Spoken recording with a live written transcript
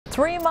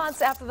3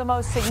 months after the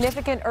most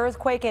significant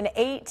earthquake in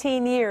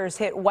 18 years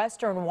hit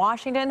western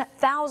Washington,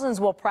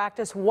 thousands will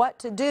practice what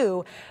to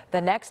do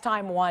the next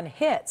time one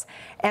hits.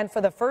 And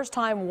for the first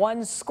time,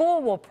 one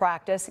school will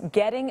practice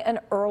getting an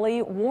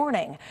early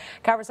warning.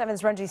 KIRO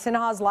 7's Ranji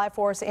Sinha is live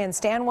for us in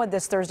Stanwood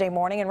this Thursday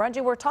morning. And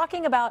Ranji, we're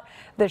talking about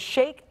the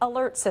Shake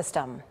Alert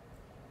system.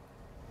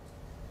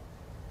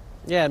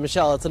 Yeah,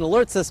 Michelle, it's an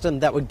alert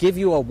system that would give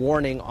you a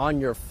warning on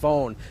your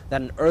phone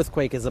that an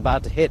earthquake is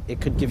about to hit.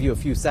 It could give you a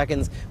few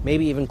seconds,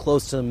 maybe even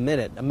close to a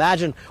minute.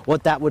 Imagine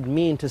what that would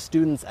mean to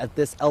students at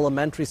this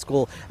elementary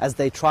school as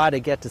they try to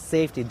get to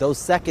safety. Those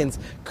seconds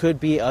could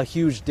be a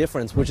huge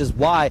difference, which is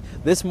why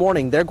this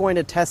morning they're going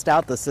to test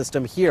out the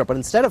system here. But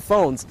instead of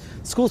phones,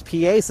 school's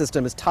PA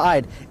system is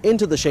tied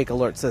into the Shake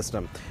Alert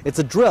system. It's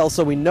a drill,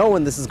 so we know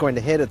when this is going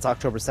to hit. It's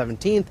October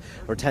 17th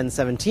or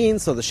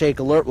 10/17, so the Shake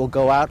Alert will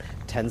go out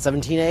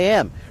 10:17 a.m.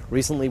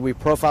 Recently, we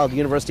profiled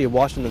University of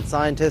Washington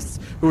scientists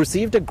who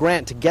received a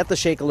grant to get the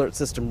Shake Alert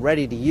system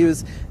ready to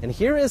use, and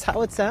here is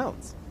how it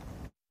sounds.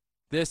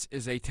 This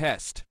is a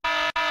test.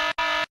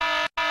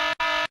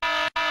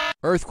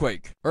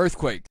 Earthquake,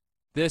 earthquake.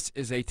 This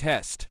is a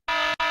test.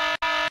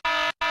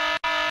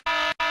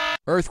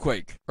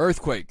 Earthquake,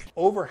 earthquake.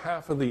 Over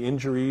half of the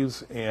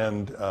injuries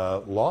and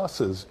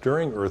losses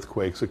during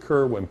earthquakes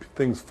occur when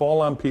things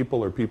fall on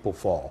people or people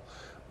fall.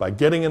 By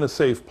getting in a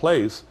safe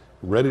place,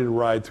 ready to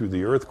ride through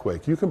the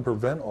earthquake, you can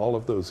prevent all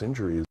of those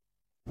injuries.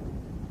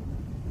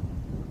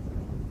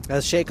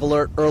 The Shake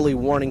Alert early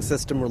warning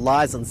system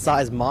relies on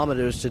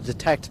seismometers to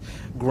detect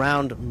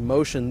ground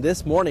motion.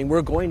 This morning,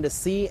 we're going to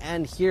see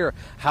and hear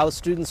how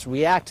students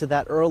react to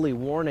that early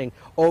warning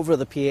over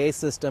the PA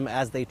system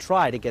as they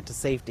try to get to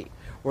safety.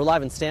 We're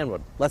live in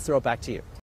Stanwood. Let's throw it back to you.